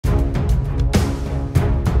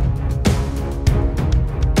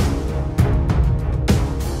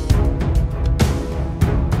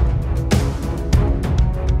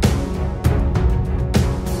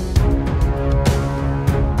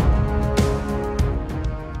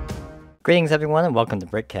Greetings everyone and welcome to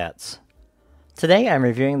Brickcats. Today I'm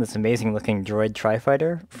reviewing this amazing looking droid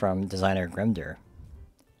tri-fighter from designer Gremder.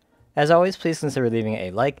 As always, please consider leaving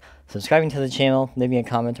a like, subscribing to the channel, leaving a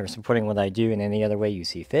comment, or supporting what I do in any other way you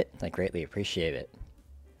see fit. I greatly appreciate it.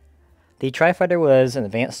 The tri-fighter was an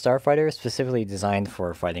advanced starfighter specifically designed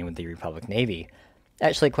for fighting with the Republic Navy.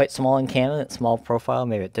 Actually quite small in cannon, its small profile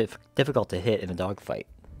made it difficult to hit in a dogfight.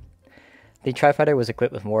 The tri-fighter was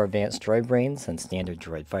equipped with more advanced droid brains than standard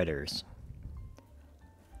droid fighters.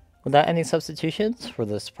 Without any substitutions for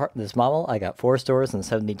this model, I got 4 stores and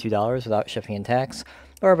 $72 without shipping and tax,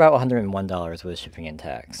 or about $101 with shipping and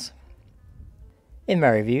tax. In my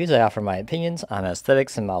reviews, I offer my opinions on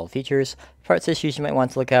aesthetics and model features, parts issues you might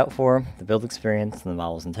want to look out for, the build experience, and the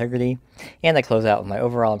model's integrity, and I close out with my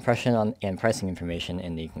overall impression on and pricing information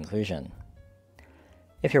in the conclusion.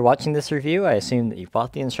 If you're watching this review, I assume that you've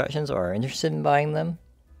bought the instructions or are interested in buying them.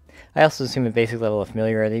 I also assume a basic level of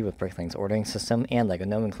familiarity with Bricklink's ordering system and LEGO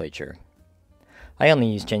nomenclature. I only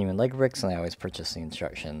use genuine LEGO bricks and I always purchase the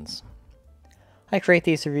instructions. I create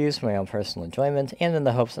these reviews for my own personal enjoyment and in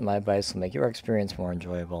the hopes that my advice will make your experience more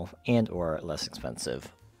enjoyable and or less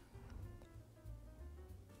expensive.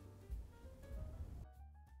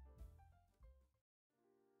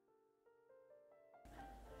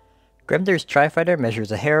 Gremder's tri-fighter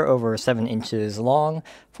measures a hair over 7 inches long,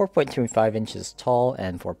 4.25 inches tall,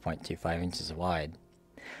 and 4.25 inches wide.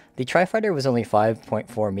 The tri-fighter was only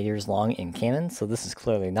 5.4 meters long in canon, so this is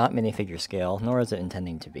clearly not minifigure scale, nor is it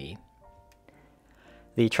intending to be.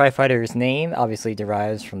 The tri-fighter's name obviously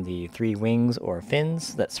derives from the 3 wings or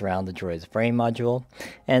fins that surround the droid's brain module,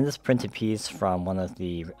 and this printed piece from one of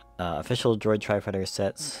the official droid tri-fighter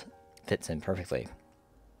sets fits in perfectly.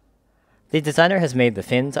 The designer has made the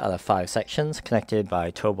fins out of 5 sections connected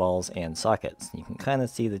by toe balls and sockets. You can kind of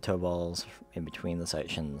see the toe balls in between the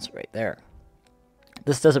sections right there.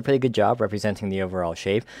 This does a pretty good job representing the overall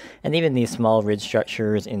shape, and even these small ridge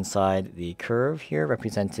structures inside the curve here,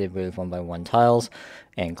 represented with 1x1 tiles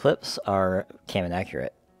and clips, are canon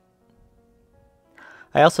accurate.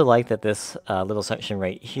 I also like that this little section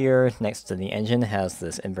right here next to the engine has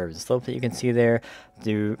this inverted slope that you can see there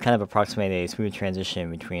to kind of approximate a smooth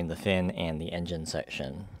transition between the fin and the engine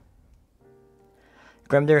section.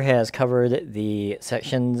 Gremder has covered the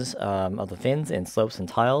sections of the fins in slopes and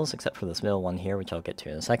tiles, except for this middle one here, which I'll get to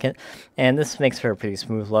in a second, and this makes for a pretty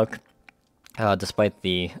smooth look, despite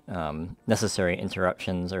the necessary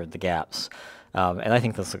interruptions or the gaps. And I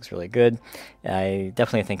think this looks really good. I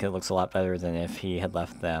definitely think it looks a lot better than if he had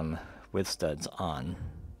left them with studs on.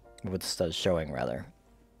 With studs showing, rather.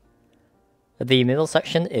 The middle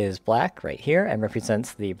section is black right here and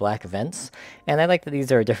represents the black vents. And I like that these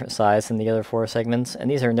are a different size than the other 4 segments, and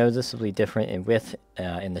these are noticeably different in width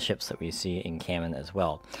in the ships that we see in canon as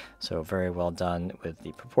well. So very well done with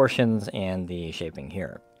the proportions and the shaping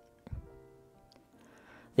here.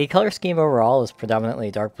 The color scheme overall is predominantly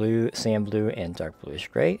dark blue, sand blue, and dark bluish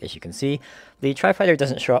gray, as you can see. The tri-fighter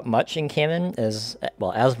doesn't show up much in canon, as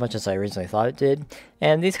much as I originally thought it did,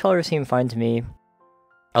 and these colors seem fine to me,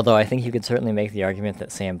 although I think you could certainly make the argument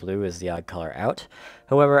that sand blue is the odd color out.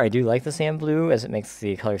 However, I do like the sand blue, as it makes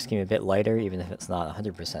the color scheme a bit lighter, even if it's not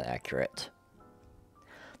 100% accurate.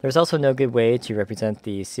 There's also no good way to represent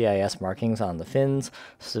the CIS markings on the fins,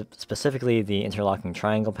 specifically the interlocking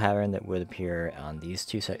triangle pattern that would appear on these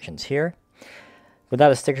 2 sections here.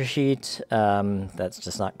 Without a sticker sheet, that's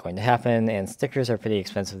just not going to happen, and stickers are pretty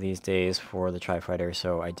expensive these days for the tri-fighter,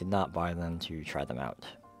 so I did not buy them to try them out.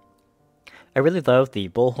 I really love the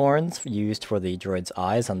bull horns used for the droid's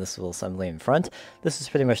eyes on this little assembly in front. This is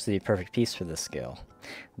pretty much the perfect piece for this scale.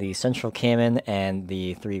 The central cannon and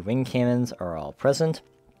the 3 wing cannons are all present.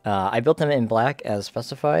 I built them in black as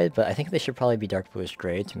specified, but I think they should probably be dark bluish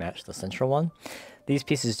gray to match the central one. These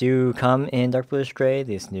pieces do come in dark bluish gray,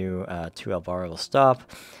 these new 2L bar will stop,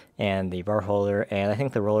 and the bar holder, and I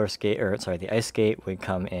think the the ice skate would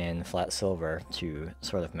come in flat silver to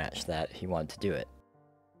sort of match that if you wanted to do it.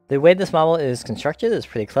 The way this model is constructed is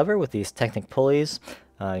pretty clever with these Technic pulleys.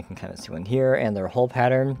 You can kind of see one here, and their hole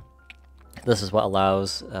pattern. This is what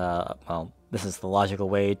allows, this is the logical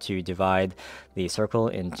way to divide the circle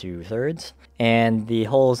into thirds. And the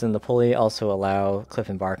holes in the pulley also allow clip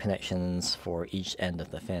and bar connections for each end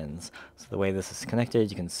of the fins. So the way this is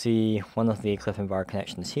connected, you can see one of the clip and bar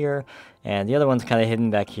connections here, and the other one's kind of hidden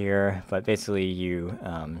back here, but basically you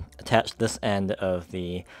attach this end of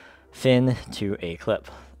the fin to a clip,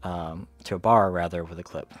 to a bar rather, with a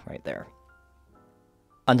clip right there.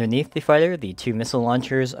 Underneath the fighter, the two missile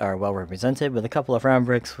launchers are well represented with a couple of round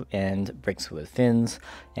bricks and bricks with fins,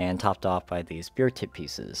 and topped off by these spear tip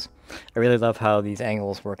pieces. I really love how these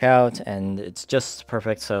angles work out, and it's just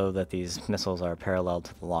perfect so that these missiles are parallel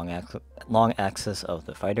to the long axis of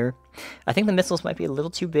the fighter. I think the missiles might be a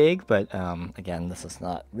little too big, but again, this is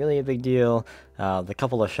not really a big deal. The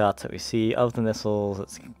couple of shots that we see of the missiles,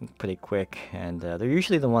 it's pretty quick, and they're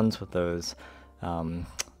usually the ones with those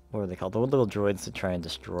what are they called? The little droids that try and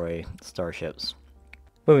destroy starships.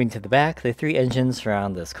 Moving to the back, the three engines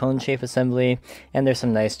surround this cone-shaped assembly, and there's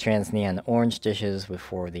some nice trans-neon orange dishes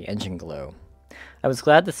for the engine glow. I was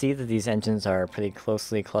glad to see that these engines are pretty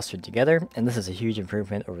closely clustered together, and this is a huge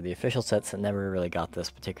improvement over the official sets that never really got this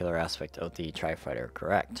particular aspect of the Tri-Fighter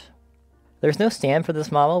correct. There's no stand for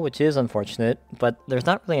this model, which is unfortunate, but there's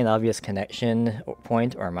not really an obvious connection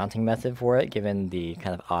point or mounting method for it, given the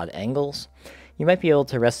kind of odd angles. You might be able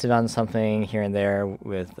to rest it on something here and there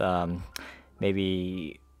with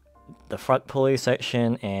maybe the front pulley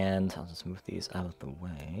section, and I'll just move these out of the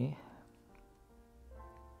way.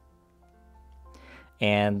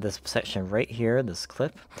 And this section right here, this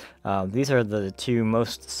clip, these are the two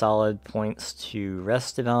most solid points to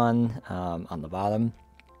rest it on the bottom.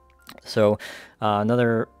 So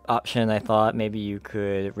another option, I thought maybe you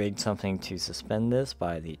could rig something to suspend this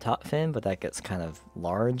by the top fin, but that gets kind of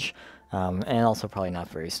large and also probably not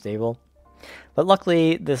very stable. But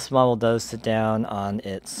luckily this model does sit down on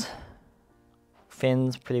its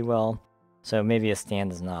fins pretty well, so maybe a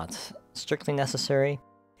stand is not strictly necessary.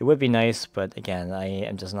 It would be nice, but again, I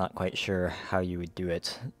am just not quite sure how you would do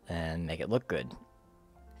it and make it look good.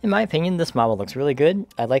 In my opinion, this model looks really good.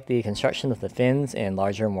 I like the construction of the fins in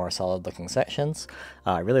larger, more solid looking sections.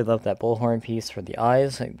 I really love that bullhorn piece for the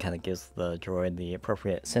eyes. It kind of gives the droid the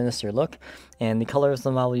appropriate sinister look, and the colors the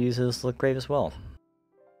model uses look great as well.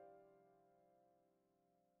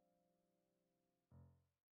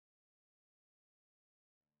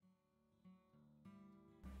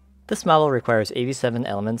 This model requires 87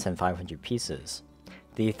 elements and 500 pieces.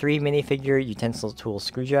 The 3 minifigure utensil tool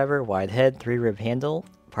screwdriver, wide head, 3-rib handle,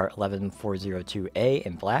 part 11402A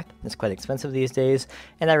in black, is quite expensive these days,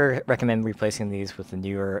 and I recommend replacing these with the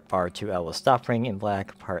newer bar 2L with stop ring in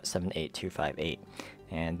black, part 78258,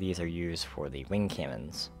 and these are used for the wing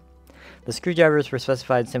cannons. The screwdrivers were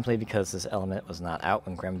specified simply because this element was not out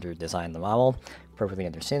when Gremder designed the model, perfectly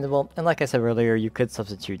understandable, and like I said earlier, you could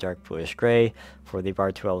substitute dark bluish gray for the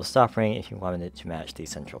bar 2L with stop ring if you wanted it to match the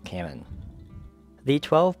central cannon. The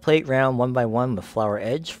 12-plate round 1x1 with flower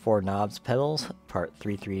edge, 4 knobs pedals, part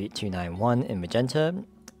 33291 in magenta.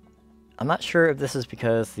 I'm not sure if this is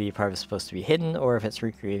because the part is supposed to be hidden or if it's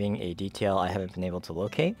recreating a detail I haven't been able to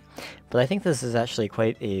locate, but I think this is actually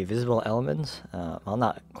quite a visible element. Well,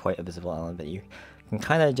 not quite a visible element, but you can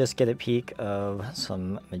kind of just get a peek of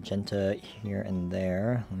some magenta here and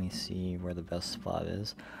there. Let me see where the best spot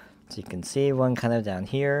is. So you can see one kind of down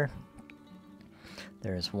here.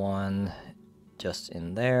 There's one just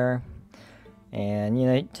in there, and you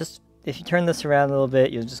know, just if you turn this around a little bit,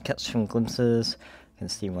 you'll just catch some glimpses. You can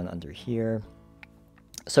see one under here.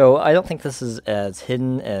 So I don't think this is as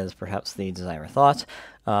hidden as perhaps the designer thought.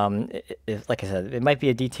 Like I said, it might be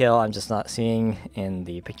a detail I'm just not seeing in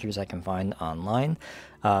the pictures I can find online,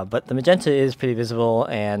 but the magenta is pretty visible,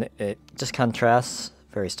 and it just contrasts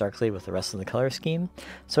very starkly with the rest of the color scheme,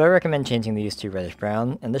 so I recommend changing these to reddish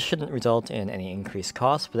brown, and this shouldn't result in any increased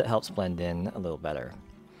cost, but it helps blend in a little better.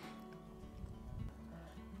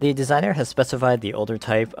 The designer has specified the older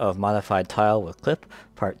type of modified tile with clip,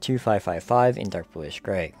 part 2555 in dark bluish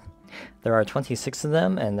gray. There are 26 of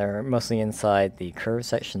them, and they're mostly inside the curved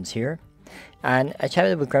sections here. And I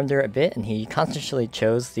chatted with Gremder a bit, and he consciously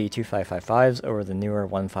chose the 2555s over the newer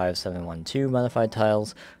 15712 modified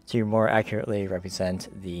tiles to more accurately represent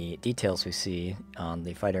the details we see on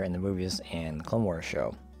the fighter in the movies and Clone Wars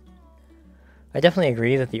show. I definitely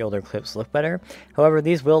agree that the older clips look better, however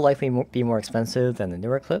these will likely be more expensive than the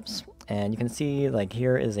newer clips, and you can see like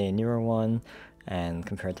here is a newer one, and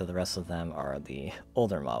compared to the rest of them are the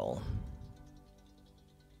older model.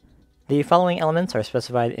 The following elements are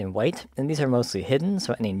specified in white, and these are mostly hidden,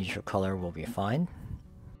 so any neutral color will be fine.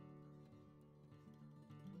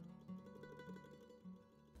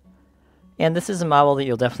 And this is a model that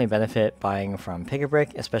you'll definitely benefit buying from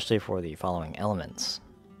Pick-a-Brick, especially for the following elements.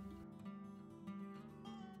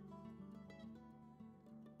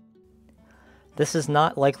 This is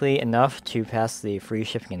not likely enough to pass the free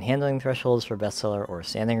shipping and handling thresholds for bestseller or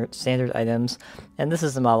standard items, and this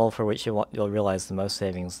is the model for which you'll realize the most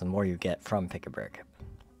savings the more you get from Pick-a-Brick.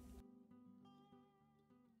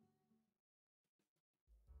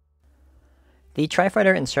 The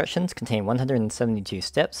Tri-Fighter instructions contain 172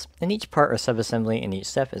 steps, and each part or subassembly in each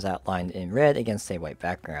step is outlined in red against a white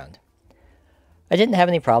background. I didn't have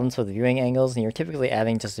any problems with the viewing angles, and you're typically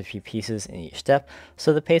adding just a few pieces in each step,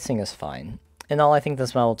 so the pacing is fine. In all, I think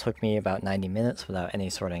this model took me about 90 minutes without any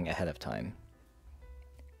sorting ahead of time.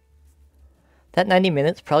 That 90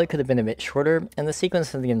 minutes probably could have been a bit shorter, and the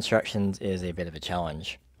sequence of the instructions is a bit of a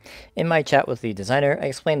challenge. In my chat with the designer, I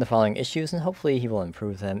explained the following issues, and hopefully he will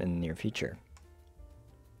improve them in the near future.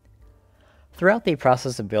 Throughout the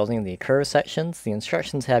process of building the curve sections, the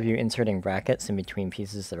instructions have you inserting brackets in between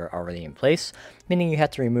pieces that are already in place, meaning you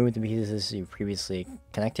have to remove the pieces you previously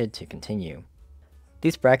connected to continue.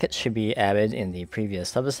 These brackets should be added in the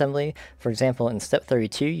previous subassembly. For example, in step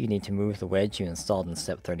 32, you need to move the wedge you installed in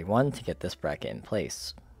step 31 to get this bracket in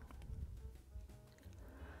place.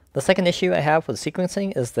 The second issue I have with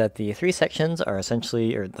sequencing is that the three sections are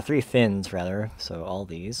essentially, or the three fins rather, so all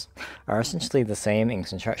these, are essentially the same in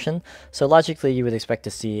construction, so logically you would expect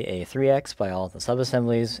to see a 3x by all of the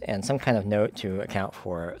subassemblies and some kind of note to account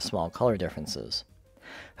for small color differences.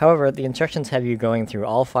 However, the instructions have you going through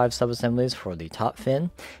all 5 subassemblies for the top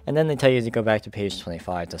fin, and then they tell you to go back to page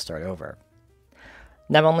 25 to start over.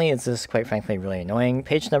 Not only is this quite frankly really annoying,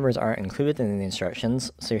 page numbers aren't included in the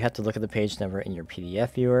instructions, so you have to look at the page number in your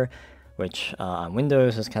PDF viewer, which on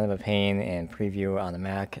Windows is kind of a pain, and preview on the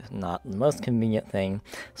Mac not the most convenient thing,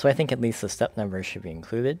 so I think at least the step numbers should be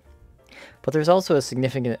included. But there's also a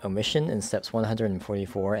significant omission in steps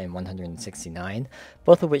 144 and 169,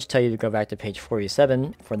 both of which tell you to go back to page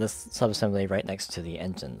 47 for this subassembly right next to the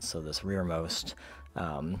engine, so this rearmost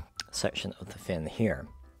section of the fin here.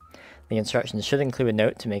 The instructions should include a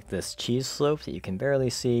note to make this cheese slope that you can barely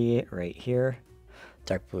see right here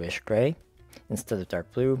dark bluish gray instead of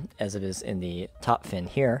dark blue as it is in the top fin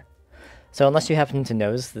here. So unless you happen to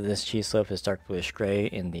notice that this cheese slope is dark bluish gray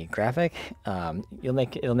in the graphic,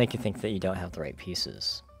 it'll make you think that you don't have the right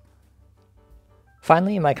pieces.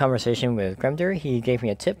 Finally, in my conversation with Gremder, he gave me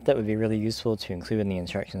a tip that would be really useful to include in the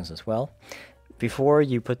instructions as well. Before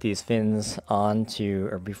you put these fins onto,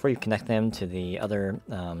 or before you connect them to the other,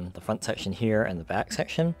 the front section here and the back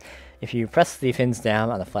section, if you press the fins down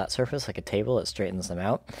on a flat surface like a table, it straightens them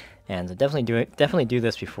out. And definitely do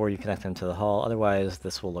this before you connect them to the hull, otherwise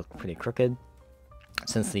this will look pretty crooked.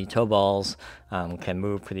 Since the toe balls can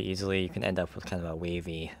move pretty easily, you can end up with kind of a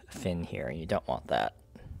wavy fin here, and you don't want that.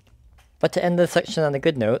 But to end this section on a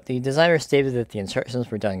good note, the designer stated that the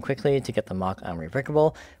instructions were done quickly to get the mock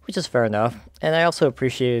unrebrickable, which is fair enough, and I also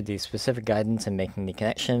appreciated the specific guidance in making the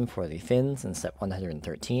connection for the fins in step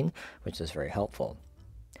 113, which is very helpful.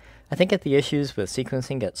 I think if the issues with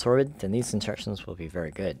sequencing get sorted, then these instructions will be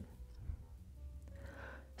very good.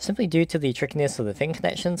 Simply due to the trickiness of the fin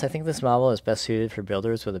connections, I think this model is best suited for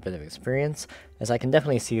builders with a bit of experience, as I can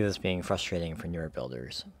definitely see this being frustrating for newer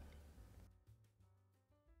builders.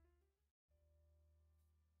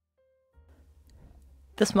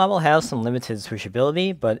 This model has some limited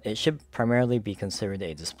swooshability, but it should primarily be considered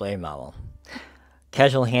a display model.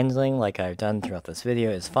 Casual handling, like I've done throughout this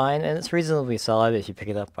video, is fine, and it's reasonably solid if you pick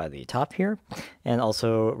it up by the top here, and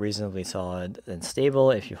also reasonably solid and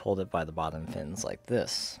stable if you hold it by the bottom fins like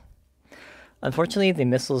this. Unfortunately, the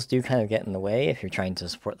missiles do kind of get in the way if you're trying to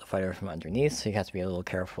support the fighter from underneath, so you have to be a little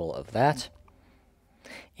careful of that.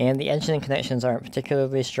 And the engine connections aren't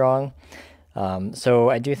particularly strong. So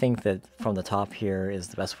I do think that from the top here is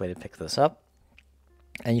the best way to pick this up.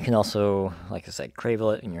 And you can also, like I said,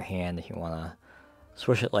 cradle it in your hand if you want to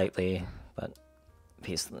swoosh it lightly, but a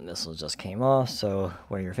piece of the missile just came off, so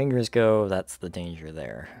where your fingers go, that's the danger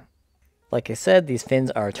there. Like I said, these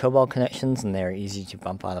fins are toe ball connections and they're easy to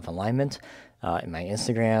bump out of alignment. In my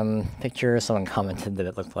Instagram picture, someone commented that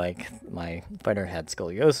it looked like my fighter had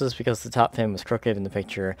scoliosis because the top fin was crooked in the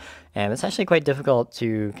picture, and it's actually quite difficult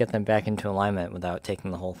to get them back into alignment without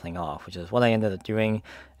taking the whole thing off, which is what I ended up doing,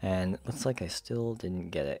 and it looks like I still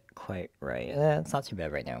didn't get it quite right. It's not too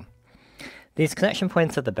bad right now. These connection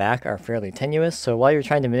points at the back are fairly tenuous, so while you're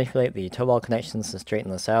trying to manipulate the toe ball connections to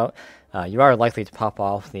straighten this out, you are likely to pop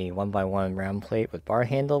off the 1x1 round plate with bar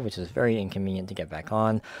handle, which is very inconvenient to get back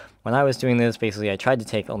on. When I was doing this, basically I tried to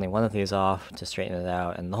take only one of these off to straighten it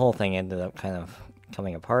out, and the whole thing ended up kind of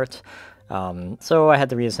coming apart. So I had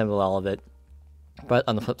to reassemble all of it. But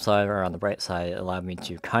on the flip side, or on the bright side, it allowed me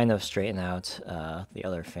to kind of straighten out the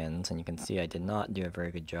other fins, and you can see I did not do a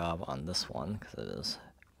very good job on this one, because it is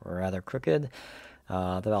rather crooked.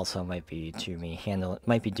 That also might be due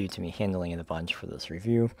to me handling it a bunch for this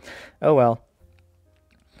review. Oh well.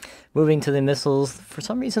 Moving to the missiles, for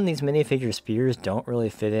some reason these minifigure spears don't really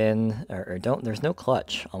fit in, there's no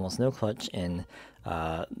clutch, almost no clutch in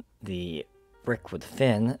the brick with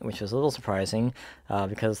fin, which was a little surprising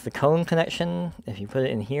because the cone connection, if you put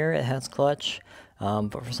it in here, it has clutch.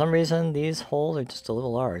 But for some reason, these holes are just a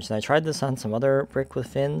little large. And I tried this on some other brick with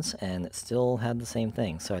fins, and it still had the same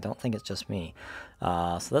thing. So I don't think it's just me.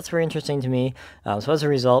 So that's very interesting to me. So as a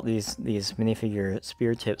result, these minifigure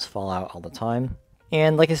spear tips fall out all the time.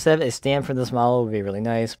 And like I said, a stand for this model would be really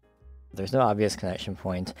nice. There's no obvious connection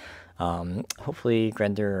point. Hopefully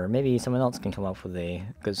Gremder or maybe someone else can come up with a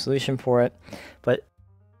good solution for it. But it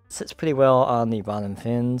sits pretty well on the bottom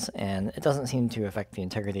fins, and it doesn't seem to affect the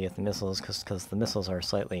integrity of the missiles because the missiles are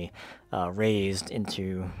slightly raised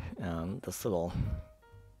into this little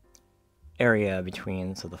area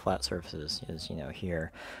between, so the flat surfaces is, you know,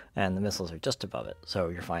 here, and the missiles are just above it, so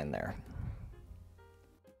you're fine there.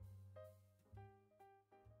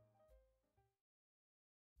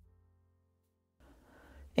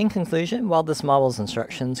 In conclusion, while this model's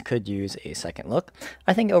instructions could use a second look,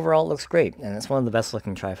 I think overall it looks great, and it's one of the best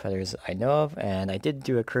looking tri-fighters I know of, and I did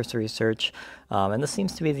do a cursory search, and this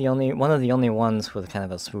seems to be one of the only ones with kind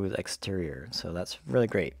of a smooth exterior, so that's really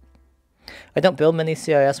great. I don't build many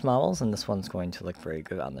CIS models, and this one's going to look very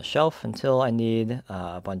good on the shelf until I need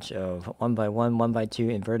a bunch of 1x1,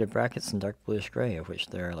 1x2 inverted brackets in dark bluish gray, of which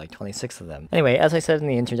there are like 26 of them. Anyway, as I said in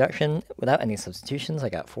the introduction, without any substitutions, I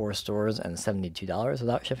got 4 stores and $72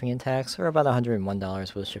 without shipping and tax, or about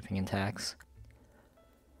 $101 with shipping and tax.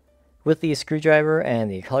 With the screwdriver and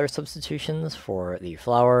the color substitutions for the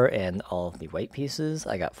flower and all of the white pieces,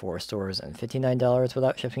 I got 4 stores and $59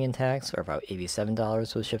 without shipping and tax, or about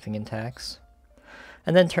 $87 with shipping and tax.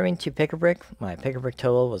 And then turning to pick-a-brick, my pick-a-brick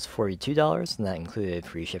total was $42, and that included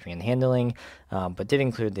free shipping and handling, but did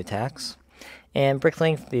include the tax. And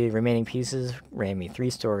Bricklink, the remaining pieces, ran me 3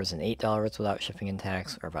 stores and $8 without shipping and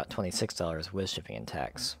tax, or about $26 with shipping and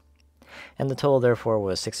tax. And the total therefore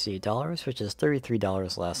was $68, which is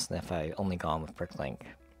 $33 less than if I only gone with Bricklink.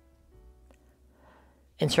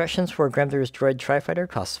 Instructions for Gremder's Droid Tri-Fighter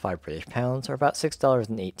costs £5 or about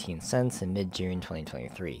 $6.18 in mid-June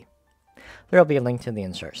 2023. There will be a link to the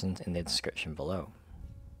instructions in the description below.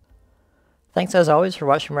 Thanks as always for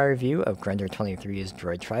watching my review of Gremder 23's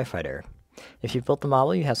Droid Tri-Fighter. If you built the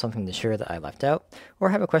model, you have something to share that I left out, or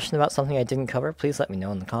have a question about something I didn't cover, please let me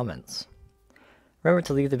know in the comments. Remember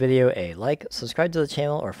to leave the video a like, subscribe to the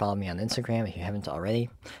channel, or follow me on Instagram if you haven't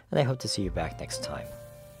already, and I hope to see you back next time.